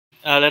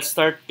Let's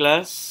start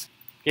class.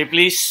 Okay,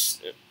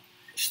 please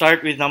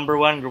start with number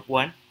one, group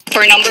one.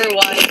 For number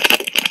one,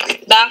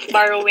 bank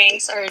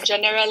borrowings are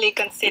generally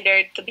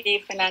considered to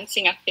be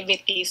financing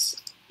activities.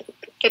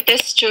 It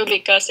is true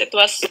because it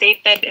was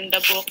stated in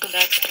the book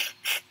that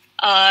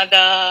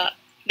the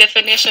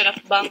definition of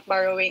bank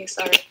borrowings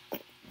are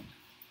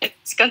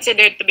it's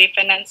considered to be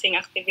financing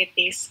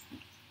activities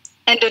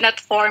and do not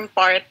form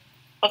part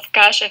of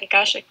cash and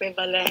cash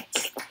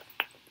equivalents.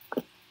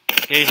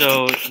 Okay,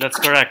 so that's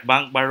correct.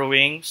 Bank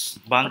borrowings,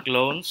 bank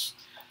loans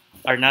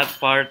are not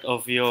part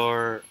of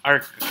are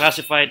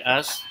classified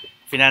as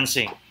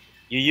financing.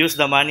 You use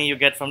the money you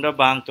get from the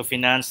bank to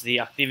finance the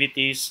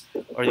activities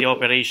or the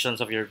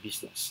operations of your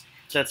business.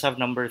 Let's have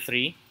number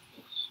three.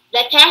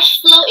 The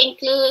cash flow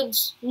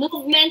includes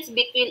movements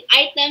between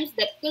items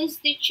that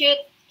constitute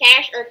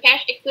cash or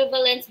cash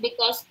equivalents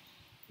because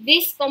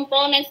these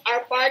components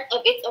are part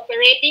of its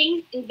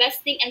operating,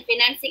 investing, and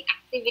financing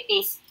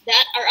activities.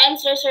 That our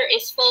answer, sir,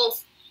 is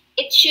false.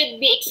 It should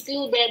be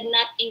excluded,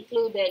 not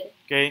included.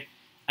 Okay,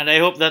 and I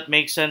hope that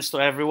makes sense to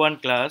everyone,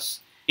 class.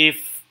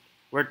 If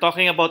we're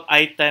talking about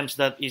items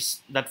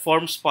that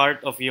forms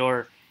part of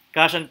your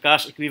cash and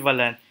cash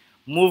equivalent,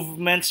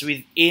 movements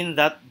within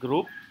that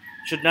group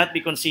should not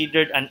be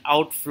considered an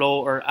outflow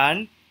or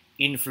an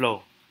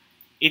inflow.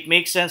 It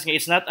makes sense.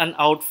 It's not an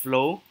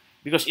outflow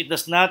because it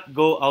does not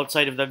go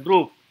outside of the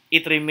group.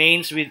 It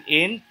remains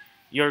within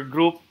your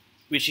group,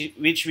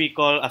 which we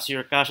call as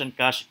your cash and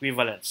cash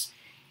equivalents.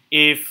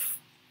 If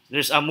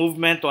there's a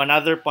movement to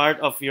another part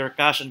of your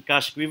cash and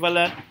cash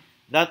equivalent,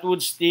 that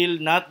would still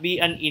not be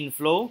an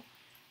inflow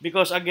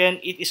because again,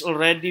 it is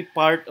already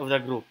part of the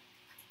group.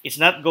 It's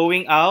not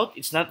going out,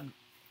 it's not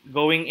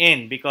going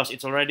in because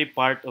it's already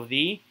part of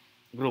the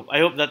group. I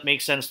hope that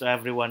makes sense to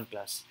everyone,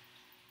 class.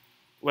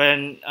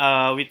 When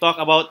we talk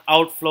about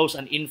outflows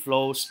and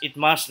inflows, it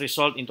must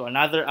result into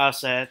another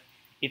asset,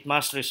 it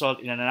must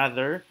result in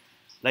another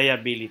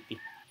liability.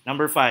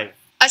 Number five.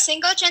 A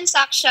single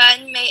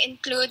transaction may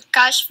include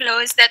cash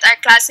flows that are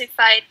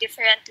classified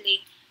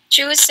differently.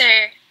 True,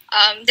 sir.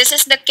 This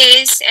is the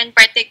case in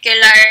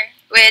particular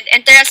with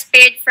interest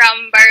paid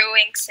from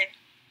borrowing, sir.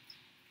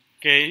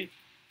 Okay,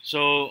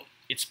 so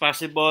it's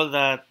possible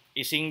that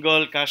a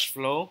single cash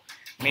flow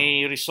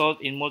may result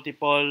in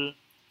multiple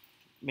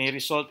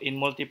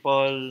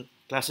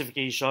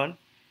classification.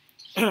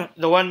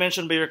 The one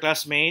mentioned by your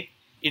classmate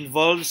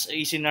involves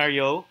a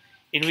scenario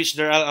in which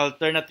there are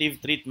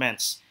alternative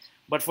treatments.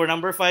 But for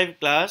number five,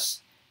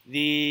 class,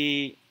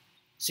 the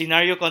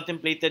scenario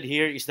contemplated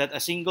here is that a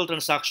single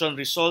transaction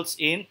results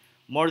in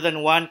more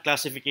than one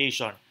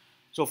classification.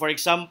 So for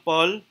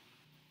example,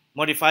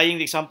 modifying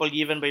the example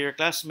given by your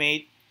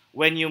classmate,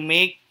 when you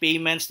make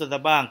payments to the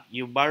bank,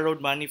 you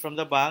borrowed money from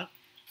the bank,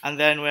 and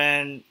then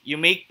when you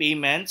make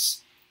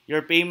payments,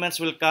 your payments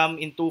will come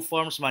in two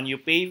forms, man. You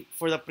pay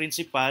for the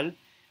principal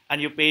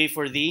and you pay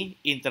for the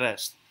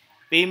interest.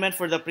 Payment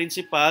for the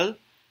principal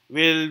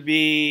will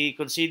be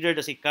considered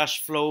as a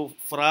cash flow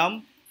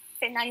from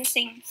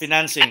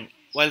financing,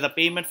 while the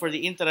payment for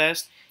the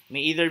interest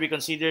may either be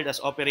considered as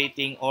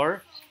operating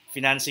or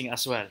financing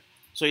as well.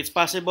 So it's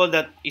possible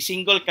that a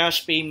single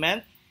cash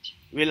payment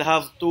will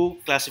have two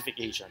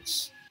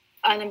classifications.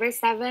 Number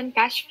seven,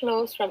 cash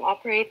flows from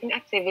operating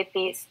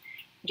activities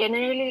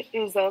generally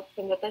result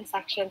from the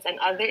transactions and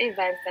other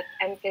events that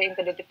enter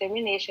into the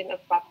determination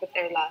of profit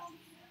or loss.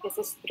 This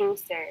is true,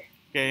 sir.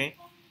 Okay.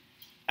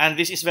 And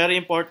this is very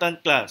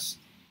important, class.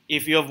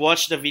 If you have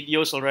watched the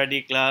videos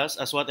already, class,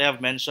 as what I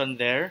have mentioned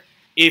there,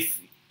 if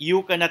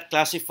you cannot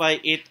classify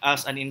it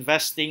as an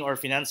investing or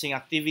financing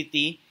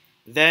activity,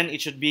 then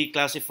it should be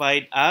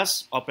classified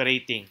as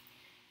operating.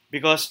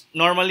 Because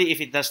normally,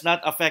 if it does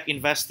not affect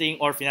investing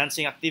or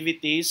financing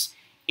activities,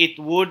 it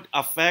would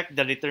affect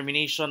the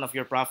determination of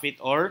your profit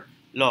or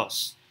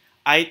loss.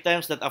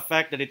 Items that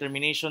affect the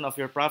determination of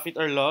your profit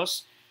or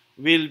loss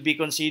will be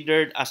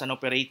considered as an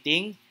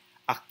operating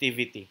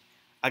activity.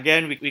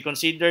 Again, we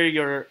consider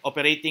your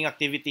operating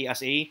activity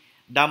as a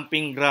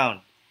dumping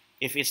ground.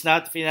 If it's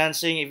not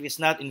financing, if it's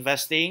not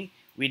investing,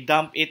 we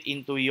dump it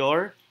into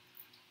your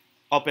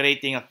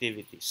operating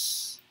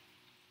activities.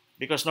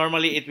 Because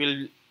normally it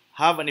will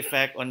have an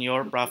effect on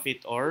your profit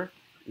or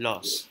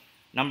loss.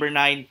 Number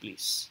 9,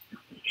 please.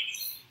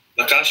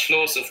 The cash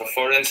flows of a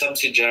foreign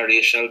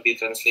subsidiary shall be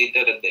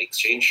translated at the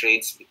exchange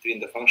rates between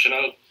the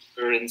functional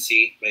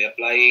currency by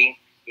applying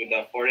to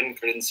the foreign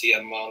currency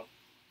amount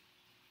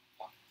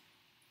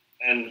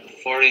and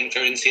foreign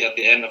currency at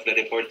the end of the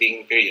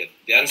reporting period.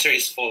 The answer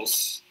is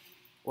false.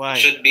 Why? It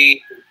should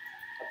be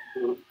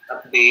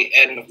at the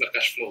end of the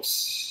cash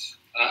flows,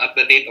 at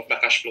the date of the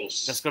cash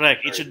flows. That's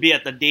correct. It should be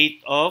at the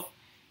date of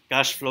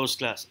cash flows,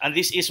 class. And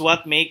this is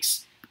what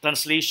makes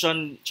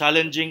translation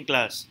challenging,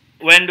 class.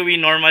 When do we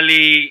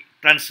normally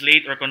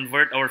translate or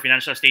convert our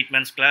financial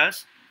statements,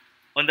 class?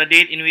 On the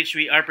date in which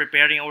we are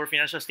preparing our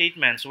financial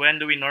statements. When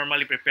do we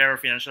normally prepare our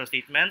financial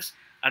statements?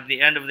 At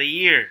the end of the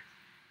year.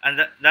 And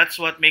that's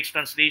what makes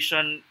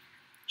translation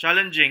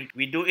challenging.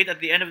 We do it at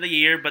the end of the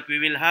year, but we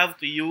will have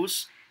to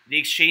use the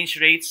exchange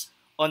rates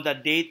on the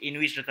date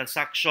in which the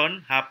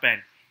transaction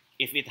happened.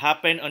 If it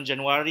happened on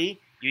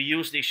January, you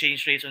use the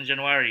exchange rates on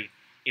January.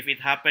 If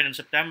it happened in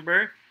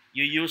September,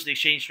 you use the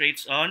exchange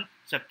rates on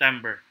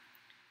September.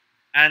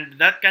 And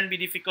that can be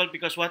difficult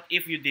because what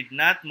if you did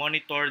not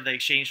monitor the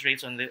exchange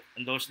rates on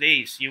those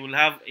days? You will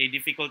have a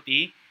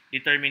difficulty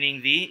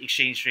determining the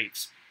exchange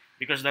rates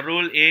because the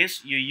rule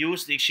is you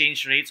use the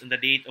exchange rates on the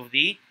date of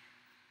the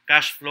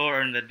cash flow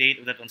or on the date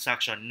of the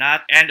transaction,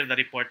 not end of the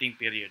reporting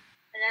period.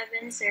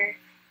 11, sir.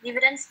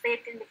 Dividends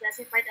paid can be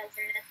classified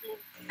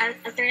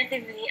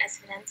alternatively as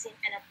financing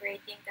and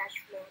operating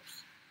cash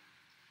flows.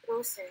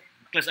 True, sir.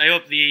 Class, I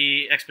hope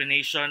the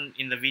explanation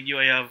in the video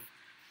I have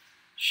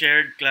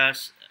shared,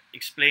 class,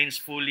 explains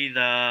fully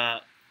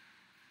the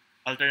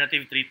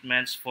alternative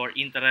treatments for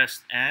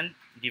interest and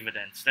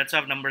dividends. Let's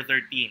have number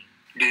 13.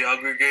 The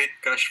aggregate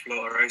cash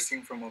flow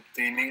arising from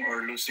obtaining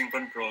or losing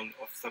control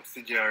of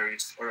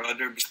subsidiaries or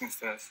other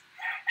businesses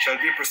shall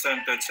be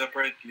presented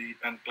separately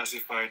and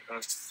classified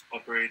as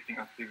operating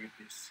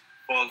activities.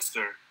 False,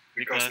 sir,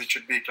 because it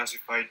should be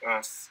classified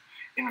as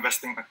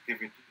investing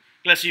activity.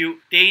 Class, you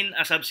obtain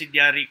a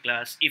subsidiary,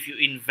 class, if you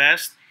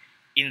invest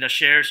in the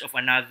shares of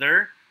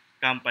another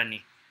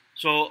company.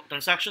 So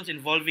transactions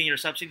involving your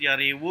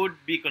subsidiary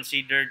would be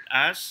considered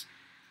as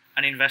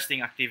an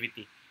investing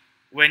activity.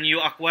 When you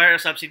acquire a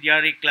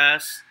subsidiary,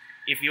 class,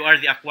 if you are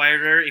the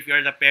acquirer, if you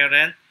are the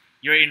parent,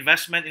 your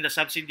investment in the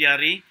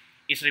subsidiary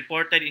is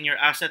reported in your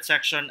asset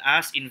section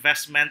as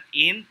investment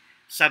in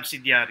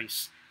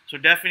subsidiaries. So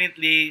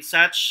definitely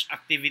such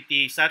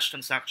activity, such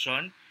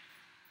transaction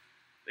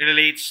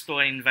relates to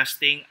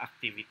investing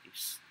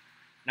activities.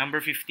 Number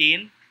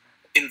 15.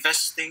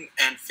 Investing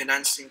and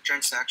financing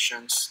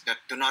transactions that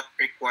do not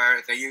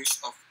require the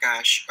use of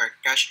cash or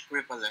cash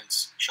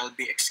equivalents shall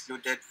be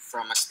excluded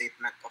from a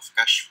statement of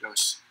cash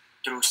flows.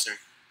 True, sir.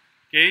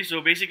 Okay, so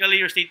basically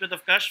your statement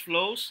of cash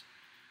flows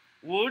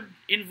would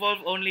involve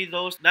only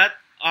those that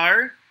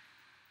are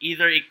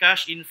either a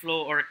cash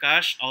inflow or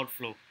cash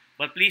outflow.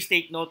 But please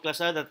take note, class,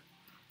 that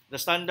the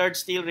standard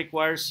still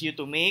requires you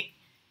to make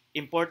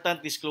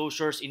important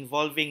disclosures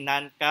involving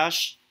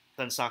non-cash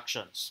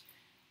transactions.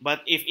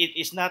 But if it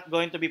is not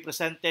going to be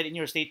presented in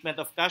your statement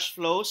of cash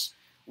flows,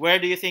 where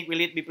do you think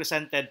will it be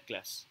presented,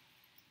 class?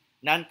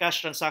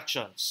 Non-cash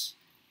transactions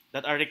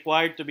that are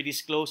required to be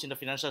disclosed in the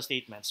financial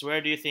statements.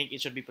 Where do you think it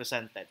should be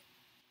presented?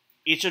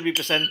 It should be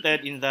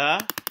presented in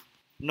the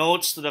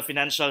notes to the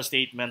financial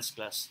statements,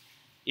 class.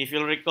 If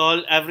you'll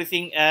recall,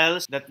 everything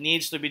else that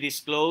needs to be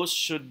disclosed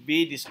should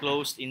be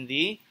disclosed in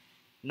the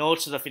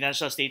notes to the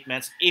financial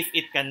statements if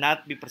it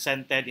cannot be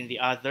presented in the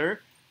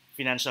other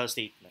financial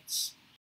statements.